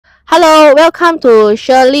Hello, welcome to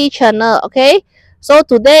Shirley channel. Okay, so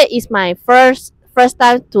today is my first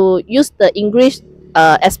time to use the English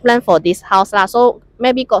explain for this house lah. So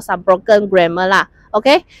maybe got some broken grammar lah.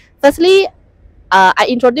 Okay, firstly, I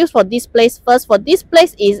introduce for this place first. For this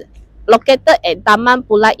place is located at Taman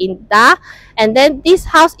Pulai Indah, and then this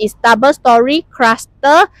house is double story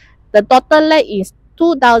cluster. The total length is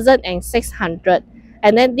 2,600,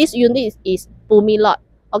 and then this unit is Bumi lot.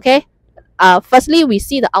 Okay. Firstly, we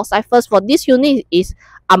see the outside first. For this unit is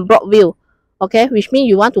unblock view, okay, which means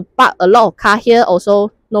you want to park a lot of car here also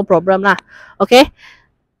no problem lah. Okay,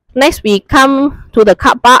 next we come to the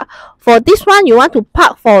car park. For this one, you want to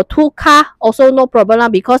park for 2 car also no problem lah,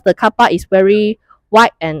 because the car park is very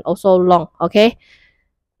wide and also long. Okay,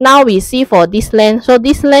 now we see for this land. So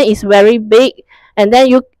this land is very big, and then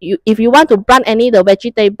you if you want to plant any the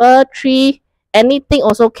vegetable, tree, anything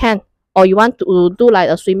also can. Or you want to do like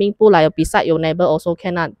a swimming pool like beside your neighbor also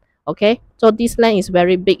cannot. Okay, so this land is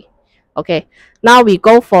very big. Okay, now we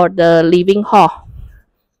go for the living hall.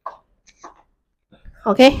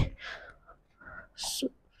 Okay,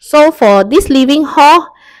 so for this living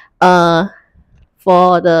hall,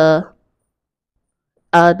 for the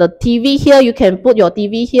TV here, you can put your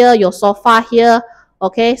TV here, your sofa here.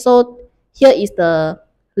 Okay, so here is the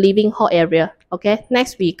living hall area. Okay,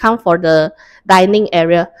 next we come for the dining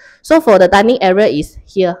area. So for the dining area is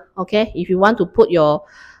here. Okay, if you want to put your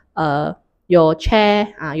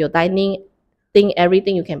chair, your dining thing,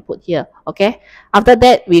 everything you can put here. Okay, after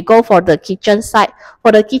that we go for the kitchen side.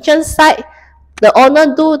 For the kitchen side, the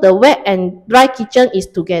owner do the wet and dry kitchen is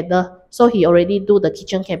together, so he already do the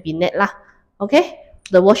kitchen cabinet lah. Okay,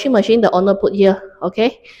 the washing machine the owner put here.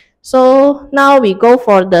 Okay, so now we go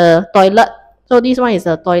for the toilet. So this one is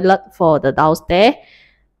the toilet for the downstairs.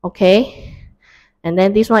 Okay, and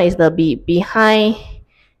then this one is the behind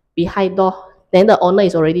door. Then the owner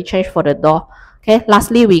is already changed for the door. Okay,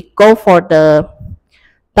 lastly we go for the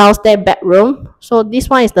downstairs bedroom. So this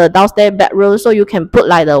one is the downstairs bedroom, so you can put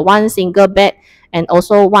like the 1 single bed and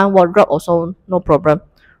also 1 wardrobe also no problem.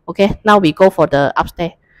 Okay, now we go for the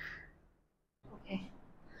upstairs.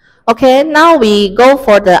 Okay, now we go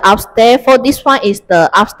for the upstairs. For this one is the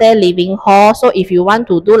upstairs living hall. So if you want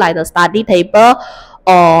to do like the study table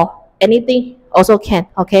or anything also can.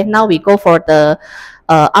 Okay, now we go for the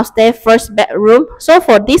upstairs first bedroom. So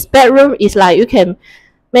for this bedroom is like you can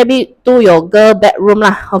maybe do your girl bedroom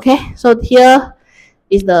lah. Okay, so here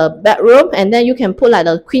is the bedroom, and then you can put like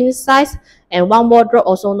the queen size and 1 wardrobe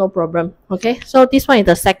also no problem. Okay, so this one is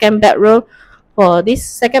the second bedroom. For this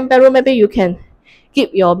second bedroom, maybe you can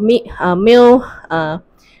keep your male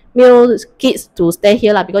kids to stay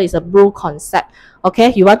here lah, because it's a blue concept.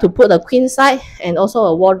 Okay, you want to put the queen size and also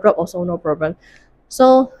a wardrobe also no problem.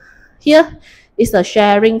 So here is the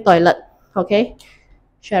sharing toilet. Okay,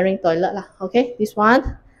 sharing toilet lah. Okay, this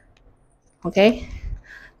one. Okay,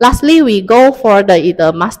 lastly we go for the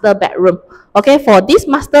master bedroom. Okay, for this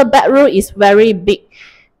master bedroom is very big.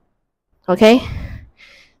 Okay,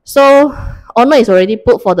 so owner is already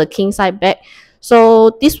put for the king size bed.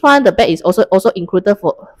 So this one, the bed is also included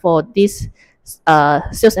for this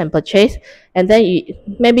sales and purchase, and then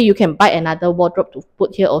maybe you can buy another wardrobe to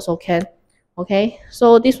put here also can. Okay,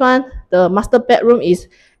 so this one, the master bedroom is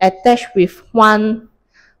attached with 1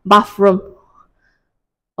 bathroom.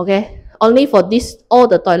 Okay, only for this all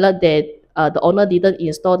the toilet that the owner didn't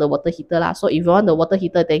install the water heater lah. So if you want the water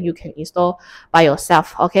heater, then you can install by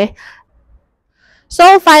yourself. Okay.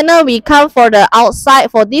 So final we come for the outside.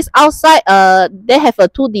 For this outside, they have a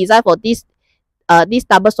 2 design for this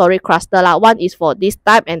double story cluster lah. One is for this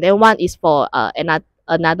type, and then one is for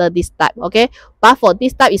another this type. Okay, but for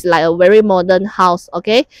this type is like a very modern house.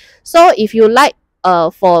 Okay, so if you like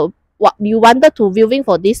for what you wanted to viewing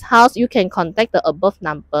for this house, you can contact the above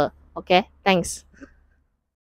number. Okay, thanks.